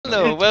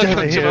Hello,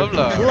 welcome to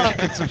Vlog.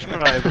 Like and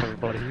subscribe,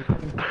 everybody. Alright,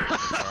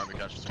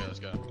 Mookachi, let's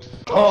go.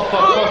 Oh,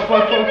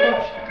 fuck.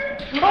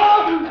 Oh,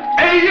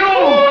 hey, yo!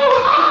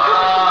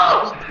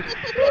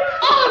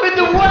 I'm in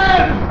the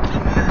web!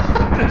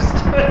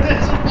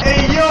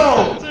 Hey, yo!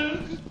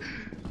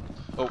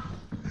 Oh,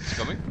 it's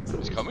coming?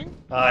 It's coming?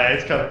 Ah, yeah,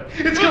 it's coming.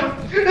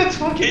 It's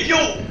fucking... Hey,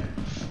 yo!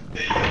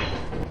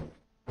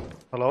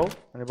 Hello?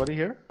 Anybody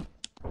here?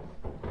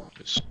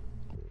 Yes.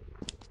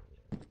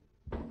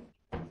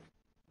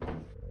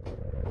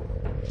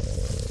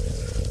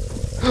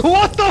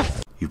 What the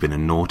f***? You've been a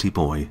naughty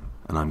boy,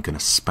 and I'm gonna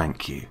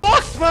spank you.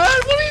 Fuck, man!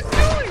 What are you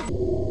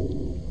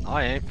doing?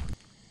 I ain't.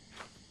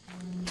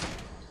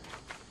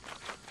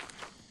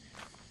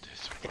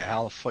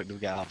 How the fuck do we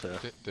get out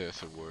of there?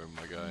 There's a worm,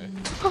 my guy.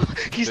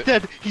 He's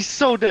dead. He's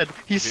so dead.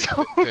 He's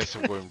so There's a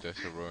dead. worm, there's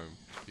a worm.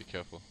 Be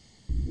careful.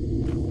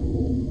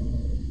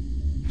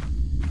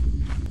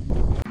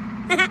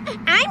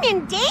 I'm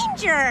in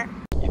danger!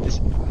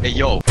 Hey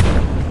yo!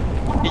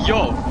 Hey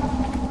yo!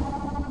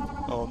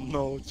 Oh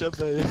no,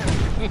 Jebbe!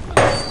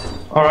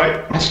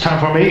 Alright, it's time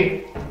for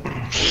me.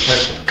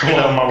 Let's get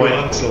out of my way.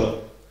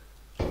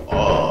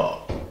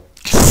 Oh.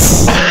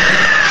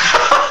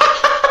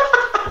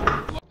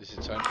 Is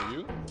it time for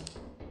you?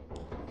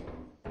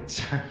 It's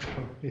time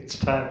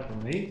for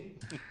me.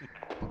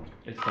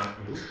 It's time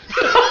for you.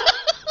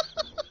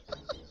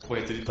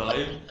 Wait, did he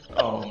die?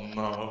 Oh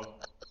no.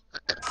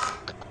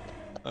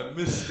 I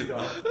missed it. I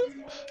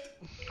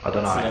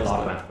don't know, I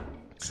lost man.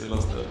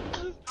 Zilla's dead.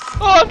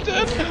 Oh, I'm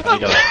dead! You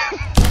got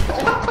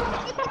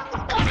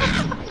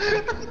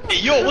Hey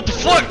yo, what the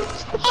fuck?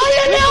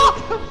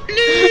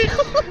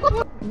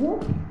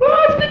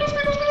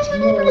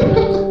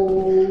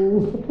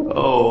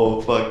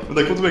 Oh fuck.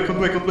 Nej,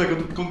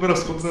 kom med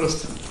röst.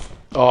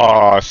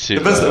 Oh,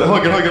 shit. Vänster,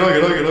 höger.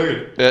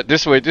 Yeah,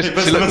 this way, this way.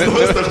 Vänster.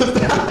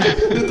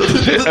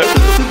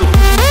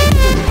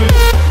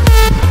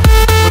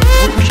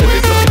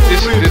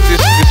 This way.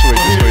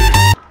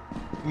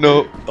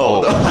 No.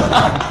 Oh.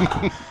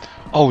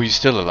 Oh, he's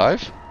still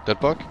alive? That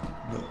bug?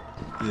 No.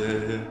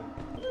 Yeah.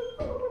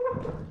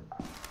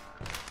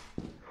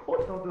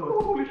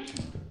 Holy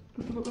shit.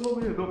 There's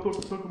another here. Don't come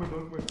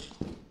in.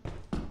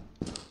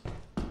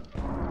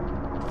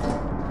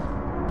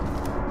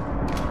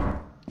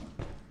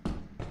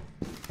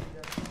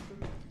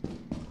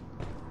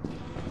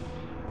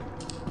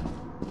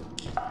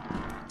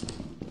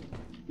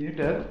 You're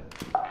dead.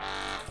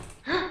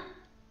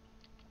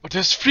 Oh,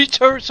 there's 3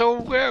 turrets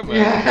over man.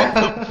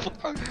 Yeah. What the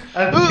fuck? I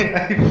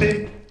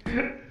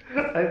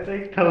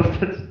think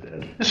Toast is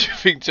dead. You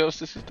think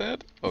Justice is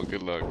dead? Oh,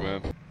 good luck,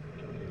 man.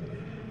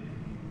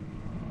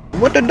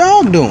 What the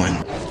dog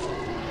doing?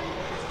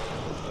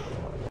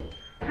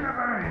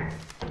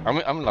 I'm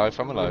alive.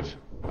 From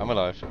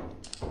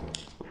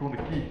the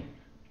key.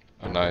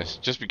 Oh, nice.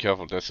 Just be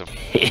careful. There's a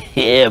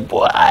Yeah,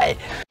 boy.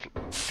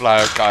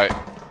 flyer guy.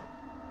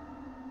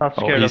 Not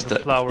scared he's of the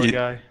dead. flower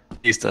guy.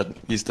 He's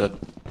dead.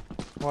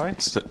 Why?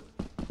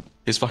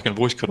 His fucking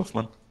voice cut off,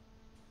 man.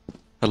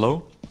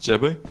 Hello?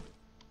 Jebbe?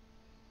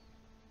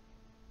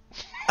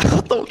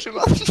 I told you,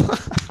 man.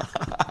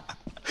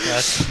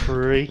 That's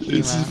freaky,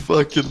 His man.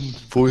 fucking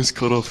voice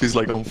cut off. He's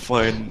like, I'm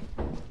fine.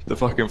 The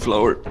fucking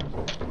flower.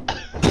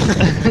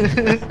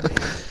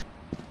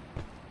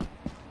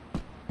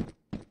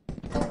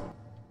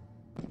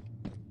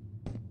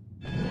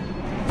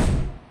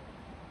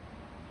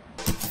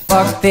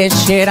 Fuck this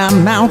shit,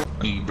 I'm out.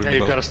 And ring Yeah, the you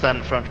bell. gotta stand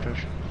in front,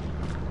 Kush.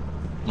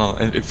 No,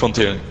 in front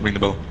here. Ring the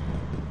bell.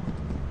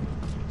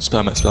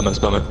 Spam it.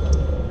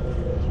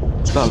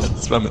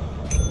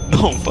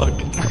 No, fuck.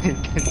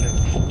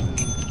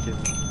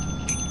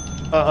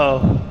 Uh-oh.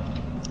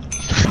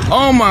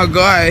 Oh my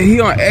god, he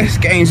on X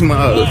Games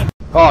mode.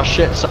 Oh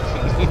shit,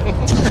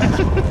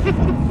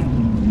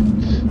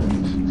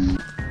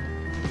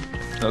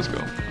 Let's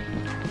go.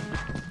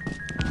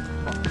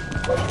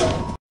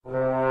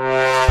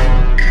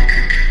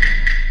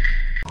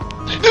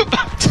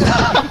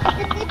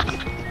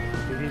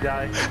 Did he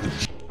die?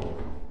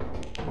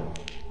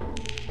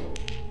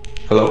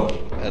 Hello?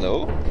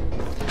 Hello?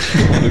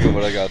 Look at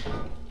what I got.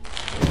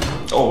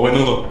 Oh, wait,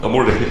 no. I'm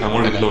already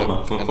low,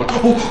 man. Fuck.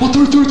 Oh,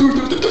 do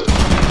it.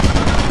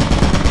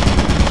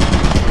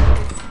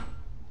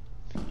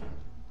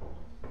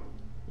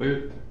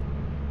 Wait.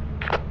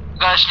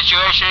 Guys,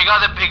 situation, you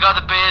got the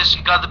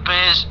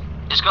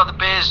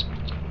biz.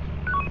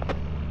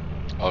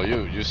 Oh,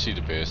 you see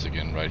the bears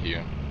again right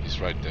here. He's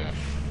right there.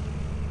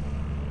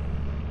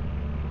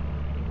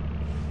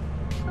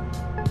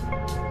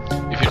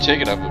 If you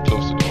take it up, we'll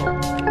close the door.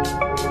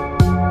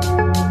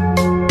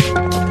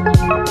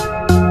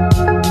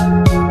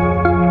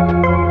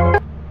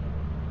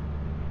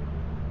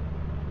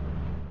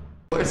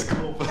 Let's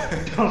go.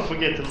 Don't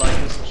forget to like.